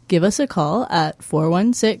Majority, give us a call at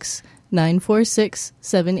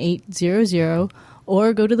 416-946-7800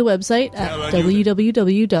 or go to the website at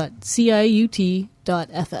www.ciut.fm.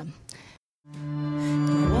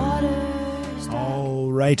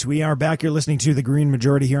 Right, we are back. You're listening to The Green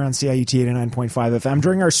Majority here on CIUT 89.5 FM.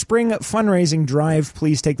 During our spring fundraising drive,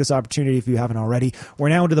 please take this opportunity if you haven't already. We're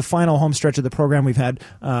now into the final home stretch of the program. We've had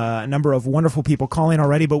a number of wonderful people call in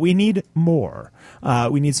already, but we need more.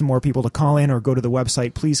 We need some more people to call in or go to the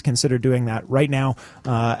website. Please consider doing that right now.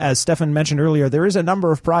 As Stefan mentioned earlier, there is a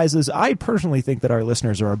number of prizes. I personally think that our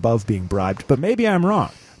listeners are above being bribed, but maybe I'm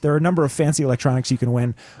wrong. There are a number of fancy electronics you can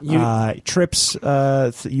win. Trips,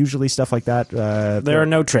 usually stuff like that. There are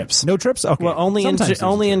no trips. No trips? Okay. Well, only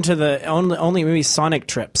maybe Sonic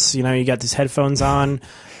trips. You got these headphones on,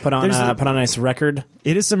 put on a nice record.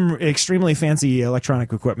 It is some extremely fancy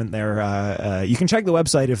electronic equipment there. You can check the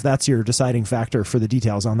website if that's your deciding factor for the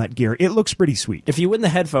details on that gear. It looks pretty sweet. If you win the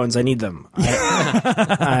headphones, I need them.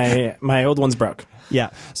 My old one's broke. Yeah.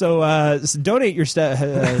 So donate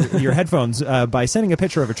your headphones by sending a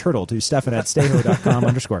picture of a turtle to Stefan at stayho.com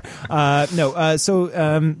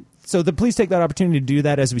 _. So please take that opportunity to do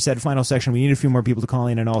that. As we said, final section, we need a few more people to call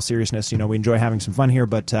in all seriousness. We enjoy having some fun here,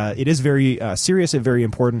 but it is very serious and very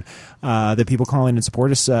important that people call in and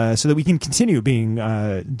support us so that we can continue being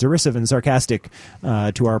derisive and sarcastic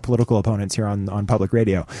to our political opponents here on public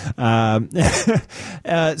radio.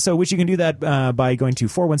 So which you can do that by going to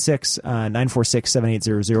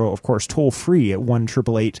 416-946-7800, of course, toll free at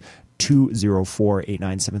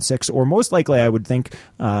 1-888-204-8976, or most likely, I would think,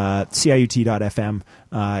 CIUT.FM.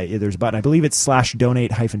 There's a button. I believe it's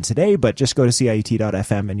 /donate-today, but just go to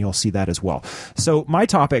CIUT.FM and you'll see that as well. So my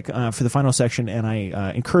topic for the final section, and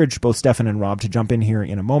I encourage both Stefan and Rob to jump in here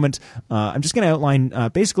in a moment. I'm just going to outline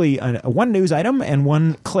basically one news item and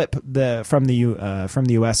one clip from the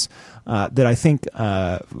U.S. That I think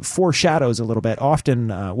foreshadows a little bit. Often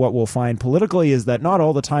what we'll find politically is that not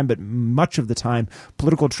all the time, but much of the time,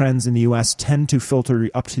 political trends in the U.S. tend to filter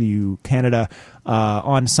up to Canada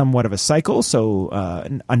on somewhat of a cycle. So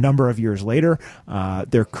a number of years later,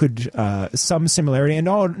 there could some similarity, and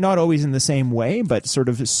not always in the same way, but sort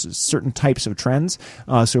of certain types of trends.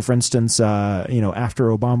 So, for instance, after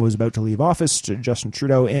Obama was about to leave office, Justin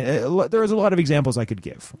Trudeau, there is a lot of examples I could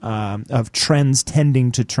give of trends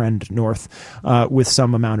tending to trend north with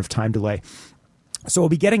some amount of time delay. So we'll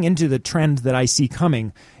be getting into the trend that I see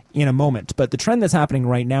coming in a moment. But the trend that's happening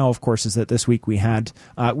right now, of course, is that this week we're in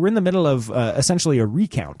the middle of essentially a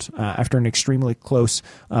recount after an extremely close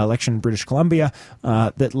election in British Columbia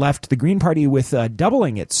that left the Green Party with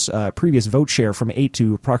doubling its previous vote share from 8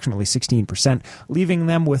 to approximately 16%, leaving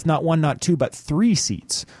them with not one, not two, but 3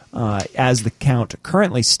 seats as the count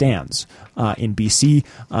currently stands in BC.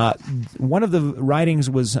 One of the ridings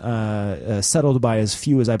was settled by as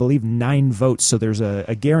few as, I believe, 9 votes. So there's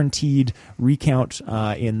a guaranteed recount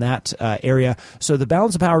in that area. So the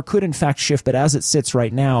balance of power could in fact shift, but as it sits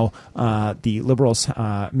right now, the Liberals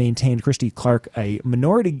maintained Christy Clark a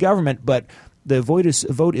minority government, but the vote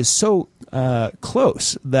is so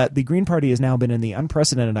close that the Green Party has now been in the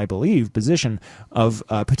unprecedented, I believe, position of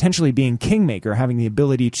potentially being kingmaker, having the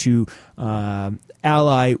ability to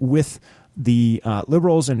ally with the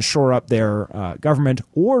Liberals and shore up their government,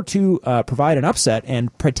 or to provide an upset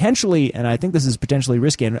and potentially, and I think this is potentially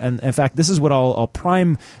risky, and in fact, this is what I'll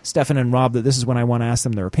prime Stefan and Rob that this is what I want to ask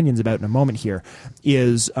them their opinions about in a moment here,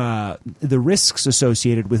 is the risks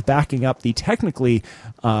associated with backing up the technically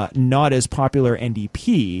not as popular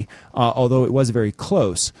NDP, although it was very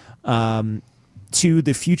close, to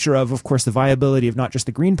the future of course, the viability of not just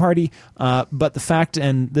the Green Party, but the fact,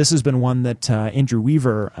 and this has been one that Andrew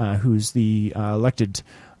Weaver, who's the elected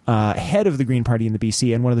head of the Green Party in the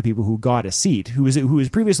BC and one of the people who got a seat, who was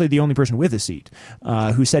previously the only person with a seat,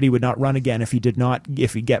 who said he would not run again if he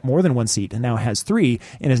get more than 1 seat, and now has 3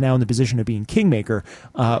 and is now in the position of being kingmaker,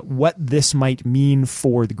 what this might mean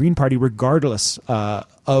for the Green Party regardless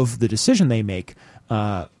of the decision they make.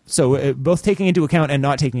 So both taking into account and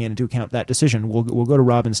not taking into account that decision. We'll go to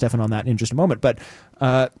Rob and Stefan on that in just a moment. But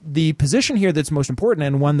the position here that's most important,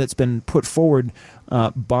 and one that's been put forward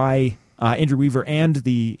by Andrew Weaver and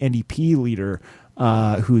the NDP leader,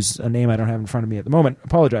 whose name I don't have in front of me at the moment,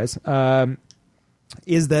 apologize,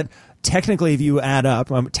 is that technically, if you add up,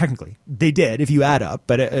 technically they did, if you add up,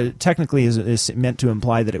 but technically is meant to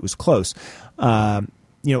imply that it was close.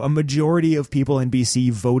 A majority of people in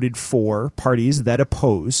BC voted for parties that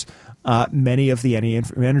oppose many of the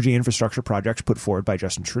energy infrastructure projects put forward by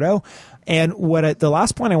Justin Trudeau. And the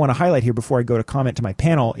last point I want to highlight here before I go to comment to my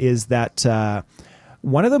panel is that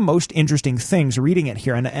one of the most interesting things reading it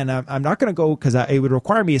here, and I'm not going to go because it would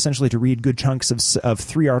require me essentially to read good chunks of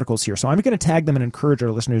 3 articles here. So I'm going to tag them and encourage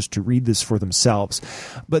our listeners to read this for themselves.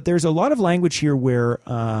 But there's a lot of language here where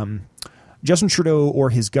Justin Trudeau or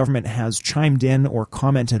his government has chimed in or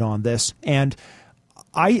commented on this, and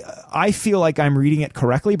I feel like I'm reading it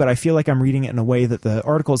correctly, but I feel like I'm reading it in a way that the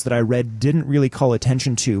articles that I read didn't really call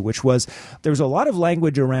attention to, which was there was a lot of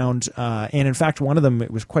language around, and in fact, one of them, it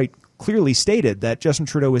was quite clearly stated that Justin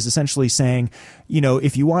Trudeau is essentially saying,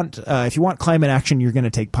 if you want climate action, you're going to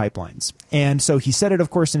take pipelines. And so he said it, of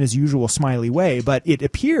course, in his usual smiley way, but it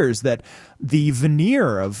appears that the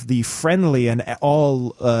veneer of the friendly and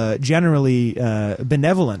all generally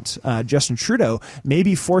benevolent Justin Trudeau may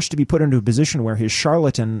be forced to be put into a position where his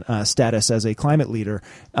charlatan status as a climate leader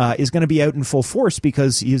is going to be out in full force,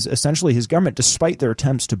 because he's essentially, his government, despite their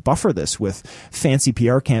attempts to buffer this with fancy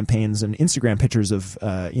PR campaigns and Instagram pictures of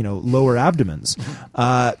lower abdomens,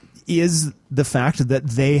 is the fact that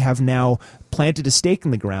they have now planted a stake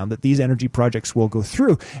in the ground that these energy projects will go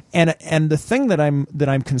through. And the thing that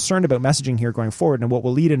I'm concerned about messaging here going forward, and what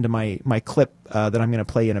will lead into my clip that I'm going to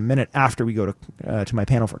play in a minute after we go to my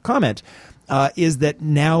panel for comment, is that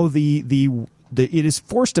now the it has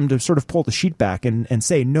forced them to sort of pull the sheet back and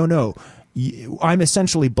say, no, I'm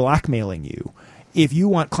essentially blackmailing you. If you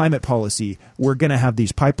want climate policy, we're going to have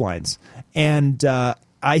these pipelines. And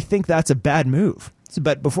I think that's a bad move.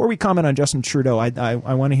 But before we comment on Justin Trudeau, I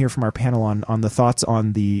want to hear from our panel on the thoughts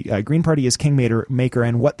on the Green Party as kingmaker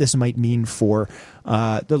and what this might mean for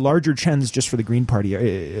the larger trends just for the Green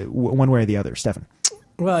Party, one way or the other. Stefan.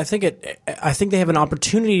 Well, I think they have an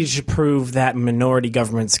opportunity to prove that minority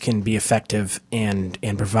governments can be effective and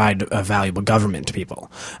provide a valuable government to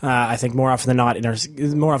people. I think more often than not,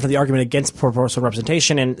 the argument against proportional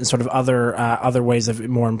representation and sort of other ways of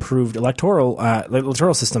more improved electoral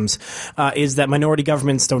systems is that minority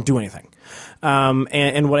governments don't do anything.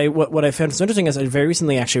 And what I found so interesting is I very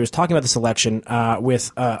recently actually was talking about this election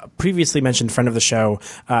with a previously mentioned friend of the show,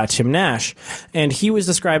 Tim Nash, and he was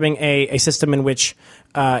describing a system in which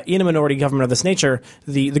in a minority government of this nature,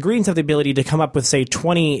 the Greens have the ability to come up with, say,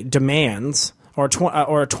 20 demands or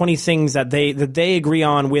 20 things that they agree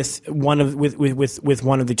on with one of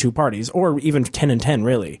the two parties, or even 10 and 10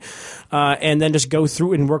 really, and then just go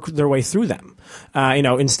through and work their way through them.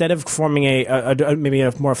 Instead of forming maybe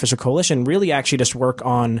a more official coalition, really actually just work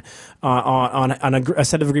on a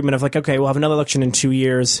set of agreement of like, okay, we'll have another election in 2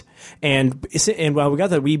 years, and while we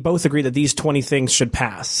got that, we both agree that these 20 things should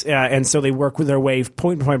pass, and so they work with their way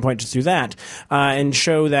point to point just through that, and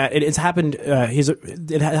show that it's happened.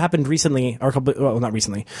 It happened recently, or not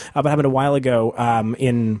recently, but happened a while ago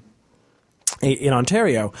in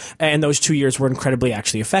Ontario, and those 2 years were incredibly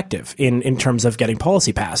actually effective in terms of getting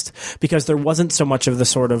policy passed, because there wasn't so much of the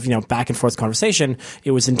sort of back and forth conversation.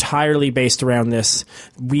 It was entirely based around this: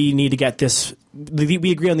 we need to get this.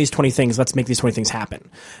 We agree on these 20 things. Let's make these 20 things happen.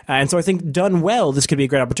 And so I think done well, this could be a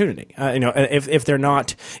great opportunity. If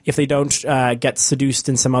they don't get seduced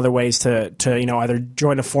in some other ways to either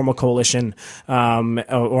join a formal coalition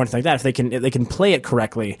or anything like that, if they can play it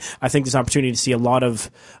correctly, I think there's an opportunity to see a lot of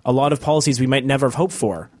policies we might never have hoped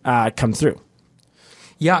for come through.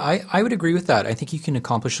 Yeah, I would agree with that. I think you can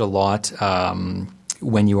accomplish a lot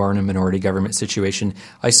when you are in a minority government situation.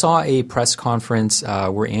 I saw a press conference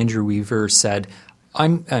where Andrew Weaver said,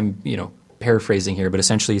 I'm paraphrasing here, but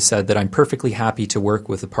essentially he said that I'm perfectly happy to work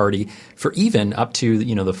with the party for even up to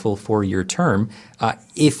the full 4-year term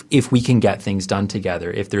if we can get things done together,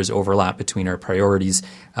 if there's overlap between our priorities.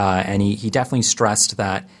 And he definitely stressed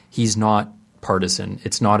that he's not partisan.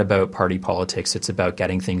 It's not about party politics. It's about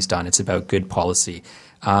getting things done. It's about good policy.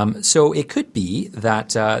 So it could be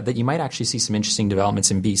that you might actually see some interesting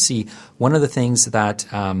developments in BC. One of the things that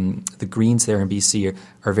the Greens there in BC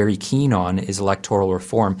are very keen on is electoral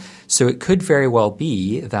reform. So it could very well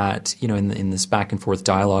be that in this back and forth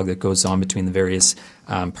dialogue that goes on between the various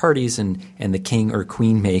parties and the king or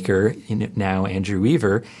queen maker, now Andrew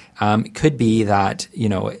Weaver, could be that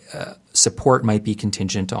support might be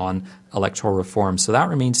contingent on electoral reform. So that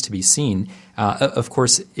remains to be seen. Of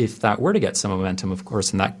course, if that were to get some momentum, of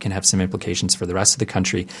course, and that can have some implications for the rest of the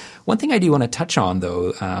country. One thing I do want to touch on,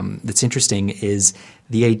 though, that's interesting is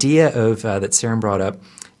the idea of that Saren brought up,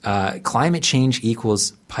 climate change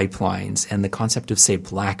equals pipelines, and the concept of, say,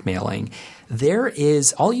 blackmailing. There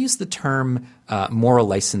is, I'll use the term moral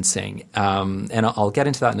licensing, and I'll get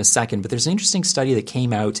into that in a second, but there's an interesting study that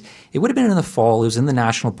came out. It would have been in the fall. It was in the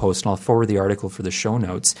National Post, and I'll forward the article for the show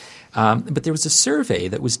notes. But there was a survey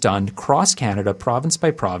that was done across Canada, province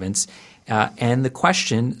by province, and the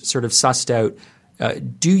question sort of sussed out,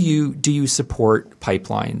 do you support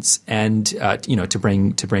pipelines and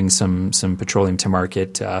to bring some petroleum to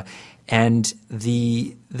market? And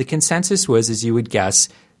the consensus was, as you would guess,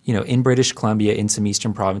 in British Columbia, in some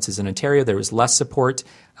eastern provinces in Ontario, there was less support,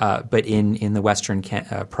 but in the western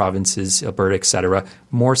provinces, Alberta, et cetera,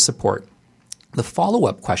 more support. The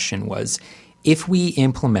follow-up question was, if we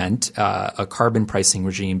implement a carbon pricing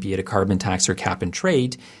regime, be it a carbon tax or cap and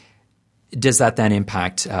trade, does that then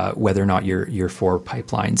impact whether or not you're for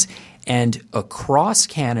pipelines? And across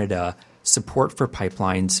Canada, support for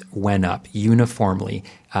pipelines went up uniformly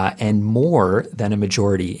and more than a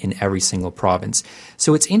majority in every single province.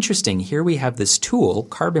 So it's interesting. Here we have this tool,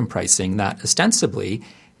 carbon pricing, that ostensibly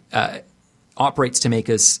operates to make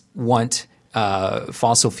us want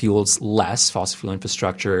fossil fuels less, fossil fuel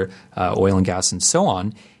infrastructure, oil and gas, and so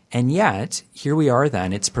on. And yet, here we are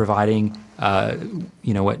then, it's providing,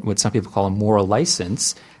 what some people call a moral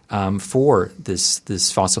license for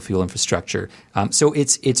this fossil fuel infrastructure. So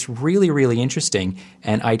it's really, really interesting.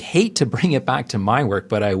 And I'd hate to bring it back to my work,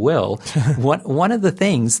 but I will. One of the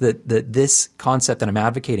things that this concept that I'm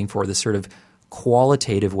advocating for, this sort of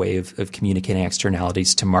qualitative way of communicating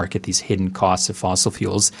externalities to market these hidden costs of fossil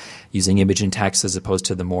fuels using image and text as opposed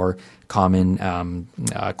to the more common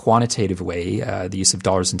quantitative way, the use of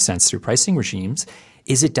dollars and cents through pricing regimes,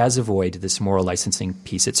 is it does avoid this moral licensing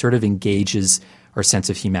piece. It sort of engages our sense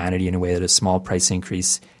of humanity in a way that a small price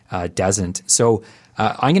increase doesn't. So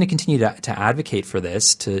I'm going to continue to advocate for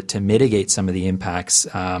this to mitigate some of the impacts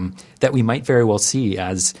that we might very well see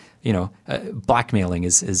as, blackmailing,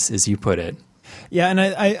 as you put it. Yeah, and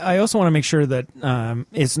I also want to make sure that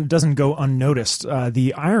it doesn't go unnoticed.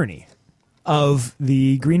 The irony of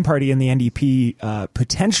the Green Party and the NDP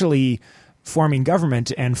potentially forming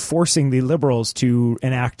government and forcing the Liberals to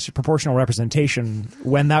enact proportional representation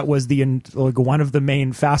when that was one of the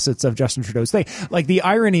main facets of Justin Trudeau's thing. Like, the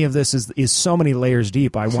irony of this is so many layers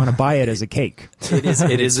deep. I want to buy it as a cake. It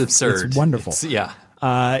is absurd. It's wonderful. Yeah.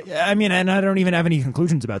 I mean, and I don't even have any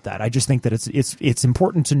conclusions about that. I just think that it's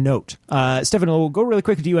important to note. Stefan, we'll go really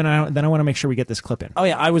quick to you, and then I want to make sure we get this clip in. Oh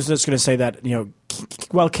yeah, I was just going to say that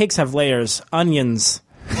cakes have layers, onions.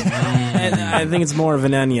 I think it's more of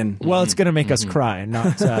an onion. Well, it's going to make us cry,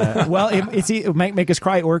 not. It might make us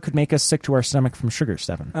cry, or it could make us sick to our stomach from sugar,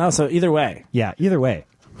 Stefan. Oh, so either way. Yeah, either way.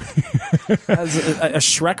 As a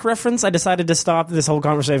Shrek reference, I decided to stop this whole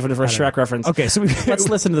conversation for a Shrek reference. Okay, so let's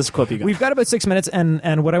listen to this clip you got. We've got about 6 minutes,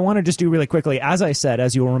 and what I want to just do really quickly, as I said,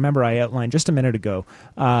 as you'll remember I outlined just a minute ago,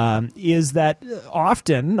 is that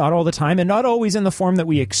often, not all the time, and not always in the form that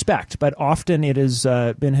we expect, but often it has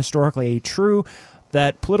been historically true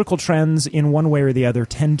that political trends in one way or the other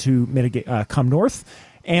tend to come north.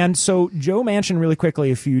 And so Joe Manchin, really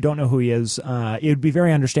quickly, if you don't know who he is, it would be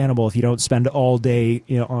very understandable if you don't spend all day,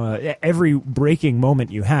 every breaking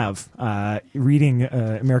moment you have reading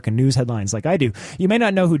American news headlines like I do. You may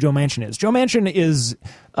not know who Joe Manchin is. Joe Manchin is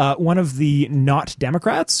one of the not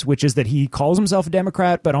Democrats, which is that he calls himself a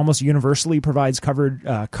Democrat, but almost universally provides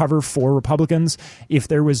cover for Republicans. If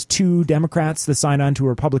there was 2 Democrats that signed on to a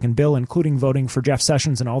Republican bill, including voting for Jeff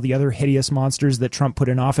Sessions and all the other hideous monsters that Trump put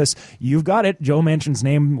in office, you've got it. Joe Manchin's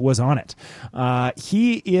name was on it.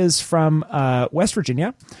 He is from West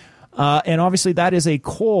Virginia, and obviously that is a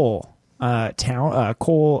coal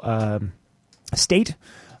state,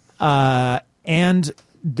 and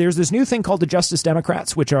there's this new thing called the Justice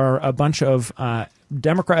Democrats, which are a bunch of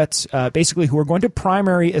Democrats basically who are going to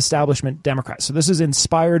primary establishment Democrats. So this is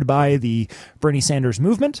inspired by the Bernie Sanders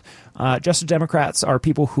movement. Justice Democrats are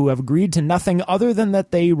people who have agreed to nothing other than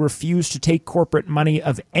that they refuse to take corporate money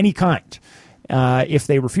of any kind. If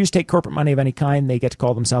they refuse to take corporate money of any kind, they get to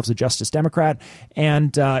call themselves a Justice Democrat.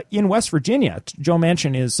 And in West Virginia, Joe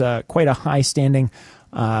Manchin is quite a high-standing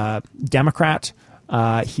Democrat.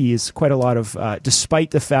 He's quite a lot of,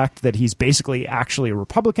 despite the fact that he's basically actually a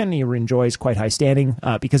Republican, he enjoys quite high standing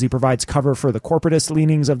because he provides cover for the corporatist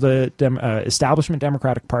leanings of the establishment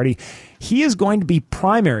Democratic Party. He is going to be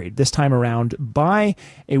primaried this time around by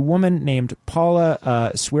a woman named Paula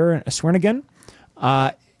Swearengin.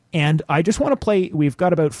 And I just want to play, we've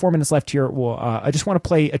got about 4 minutes left here. I just want to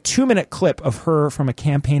play a 2-minute clip of her from a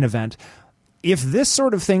campaign event. If this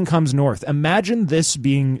sort of thing comes north, imagine this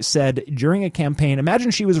being said during a campaign.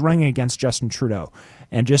 Imagine she was running against Justin Trudeau.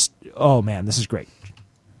 And just, oh man, this is great.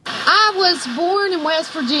 I was born in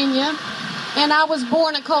West Virginia, and I was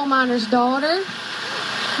born a coal miner's daughter,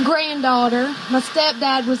 granddaughter. My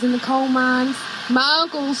stepdad was in the coal mines. My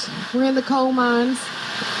uncles were in the coal mines.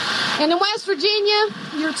 And in West Virginia,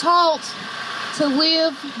 you're taught to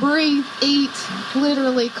live, breathe, eat,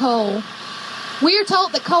 literally coal. We are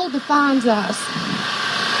taught that coal defines us.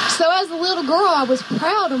 So as a little girl, I was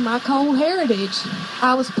proud of my coal heritage.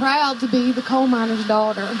 I was proud to be the coal miner's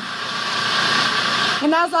daughter.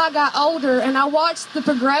 And as I got older and I watched the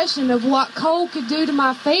progression of what coal could do to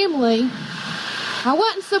my family, I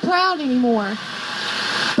wasn't so proud anymore.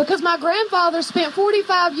 Because my grandfather spent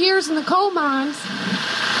 45 years in the coal mines,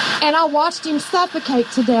 and I watched him suffocate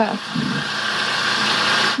to death.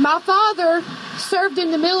 My father served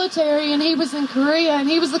in the military, and he was in Korea, and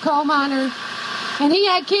he was a coal miner, and he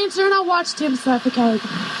had cancer, and I watched him suffocate.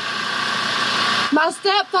 My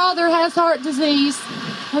stepfather has heart disease,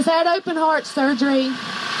 has had open heart surgery,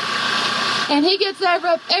 and he gets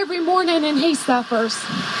up every morning and he suffers.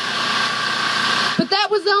 But that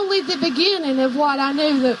was only the beginning of what I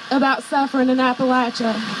knew about suffering in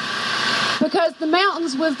Appalachia. Because the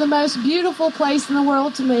mountains was the most beautiful place in the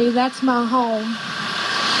world to me. That's my home.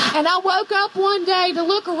 And I woke up one day to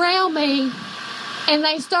look around me, and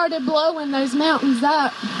they started blowing those mountains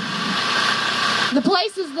up. The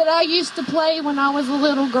places that I used to play when I was a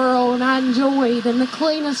little girl and I enjoyed, and the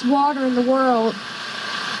cleanest water in the world,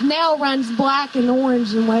 now runs black and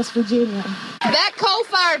orange in West Virginia. That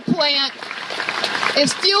coal-fired plant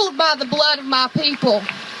is fueled by the blood of my people,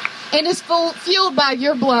 and is fueled by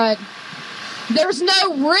your blood. There's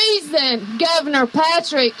no reason, Governor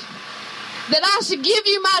Patrick, that I should give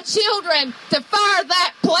you my children to fire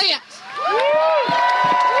that plant.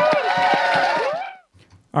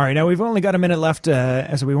 All right, now we've only got a minute left,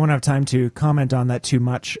 so we won't have time to comment on that too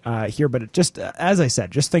much here. But just as I said,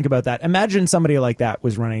 just think about that. Imagine somebody like that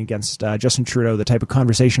was running against Justin Trudeau, the type of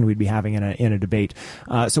conversation we'd be having in a debate.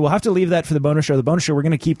 So we'll have to leave that for the bonus show. The bonus show, we're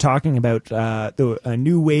going to keep talking about a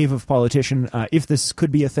new wave of politician, if this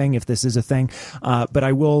could be a thing, if this is a thing. But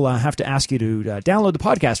I will have to ask you to download the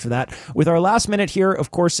podcast for that. With our last minute here,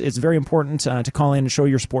 of course, it's very important to call in and show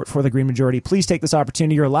your support for the Green Majority. Please take this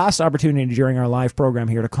opportunity, your last opportunity during our live program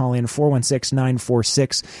here, to call in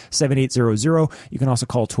 416-946-7800. You can also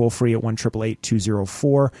call toll free at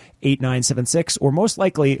 1-888-204-8976, or most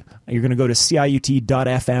likely you're going to go to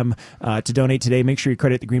ciut.fm to donate today. Make sure you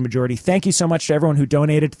credit the Green Majority. Thank you so much to everyone who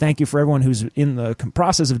donated. Thank you for everyone who's in the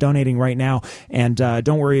process of donating right now. And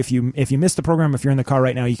don't worry if you missed the program, if you're in the car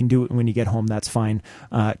right now, you can do it when you get home. That's fine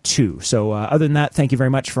too. So other than that, thank you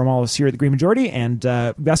very much from all of us here at the Green Majority, and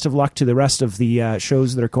best of luck to the rest of the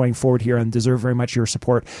shows that are going forward here and deserve very much your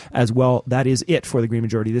support as well. That is it for the Green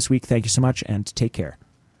Majority this week. Thank you so much, and take care.